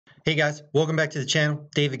Hey guys, welcome back to the channel.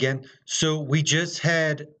 Dave again. So we just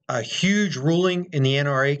had a huge ruling in the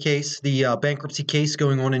NRA case, the bankruptcy case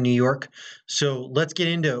going on in New York. So let's get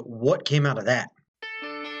into what came out of that.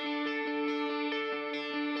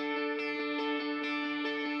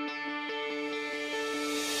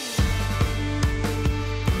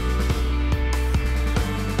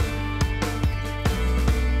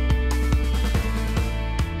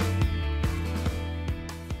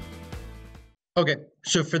 Okay,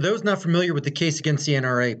 so for those not familiar with the case against the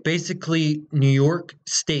NRA, basically New York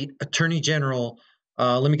State Attorney General,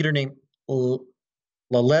 let me get her name,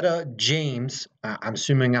 Loletta James, I'm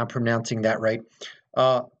assuming I'm pronouncing that right,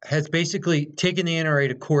 has basically taken the NRA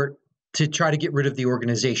to court to try to get rid of the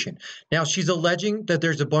organization. Now, she's alleging that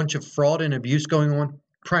there's a bunch of fraud and abuse going on,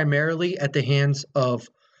 primarily at the hands of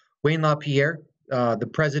Wayne LaPierre, the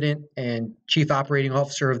president and chief operating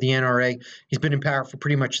officer of the NRA. He's been in power for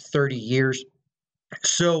pretty much 30 years.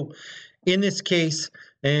 So in this case,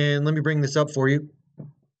 and let me bring this up for you.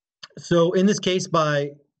 So in this case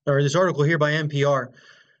this article here by NPR,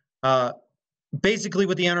 basically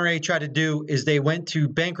what the NRA tried to do is they went to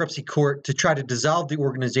bankruptcy court to try to dissolve the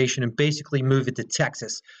organization and basically move it to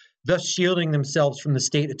Texas, thus shielding themselves from the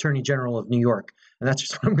state attorney general of New York. And that's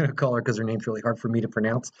just what I'm going to call her because her name's really hard for me to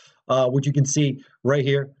pronounce. Which you can see right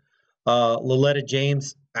here, Loletta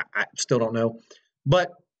James, I still don't know.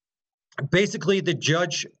 But basically, the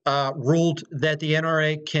judge ruled that the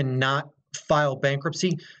NRA cannot file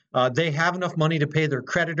bankruptcy. They have enough money to pay their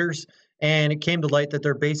creditors, and it came to light that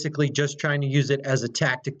they're basically just trying to use it as a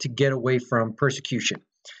tactic to get away from persecution.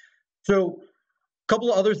 So a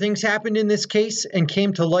couple of other things happened in this case and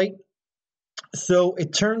came to light. So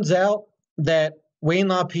it turns out that Wayne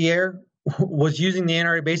LaPierre was using the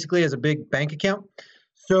NRA basically as a big bank account.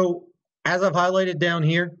 So as I've highlighted down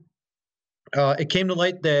here, it came to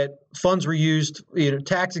light that funds were used,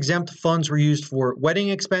 tax-exempt funds were used for wedding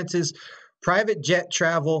expenses, private jet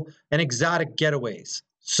travel, and exotic getaways.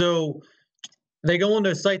 So they go on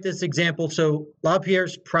to cite this example. So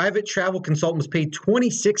LaPierre's private travel consultant was paid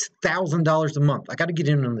 $26,000 a month. I got to get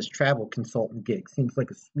in on this travel consultant gig. Seems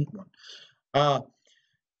like a sweet one.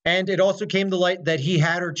 And it also came to light that he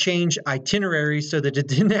had her change itineraries so that it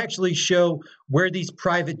didn't actually show where these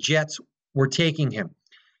private jets were taking him.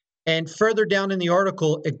 And further down in the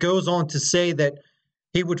article, it goes on to say that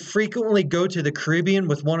he would frequently go to the Caribbean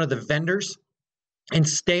with one of the vendors and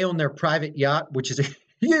stay on their private yacht, which is a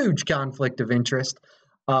huge conflict of interest.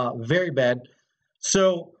 Very bad.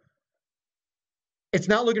 So it's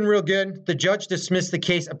not looking real good. The judge dismissed the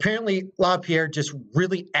case. Apparently, LaPierre just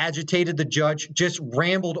really agitated the judge, just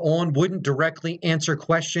rambled on, wouldn't directly answer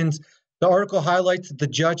questions. The article highlights that the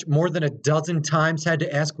judge more than a dozen times had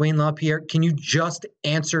to ask Wayne LaPierre, can you just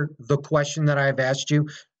answer the question that I've asked you?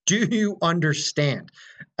 Do you understand?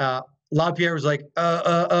 LaPierre was like,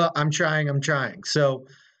 I'm trying. So,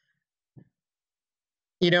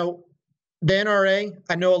 the NRA,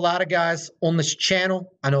 I know a lot of guys on this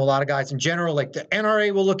channel, I know a lot of guys in general, like the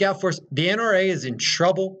NRA will look out for us. The NRA is in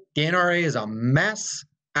trouble. The NRA is a mess.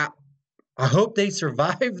 I hope they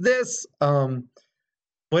survive this.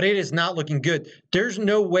 But it is not looking good. There's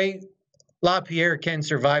no way LaPierre can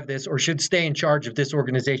survive this or should stay in charge of this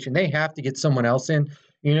organization. They have to get someone else in.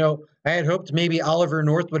 I had hoped maybe Oliver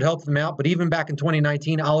North would help them out, but even back in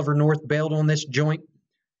 2019, Oliver North bailed on this joint.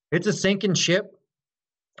 It's a sinking ship.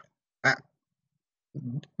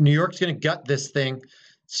 New York's going to gut this thing.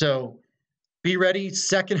 So be ready,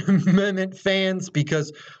 Second Amendment fans,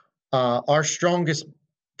 because our strongest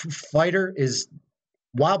fighter is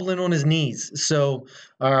wobbling on his knees. So,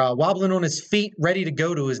 wobbling on his feet, ready to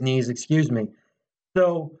go to his knees, excuse me.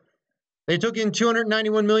 So they took in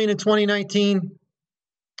 $291 million in 2019.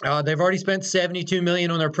 They've already spent $72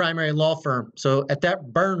 million on their primary law firm. So at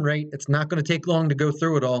that burn rate, it's not going to take long to go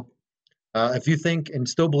through it all. If you think and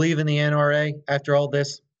still believe in the NRA after all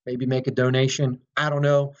this, maybe make a donation. I don't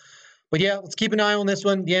know. But yeah, let's keep an eye on this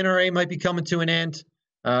one. The NRA might be coming to an end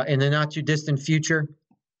in the not too distant future.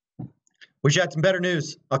 Wish you had some better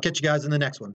news. I'll catch you guys in the next one.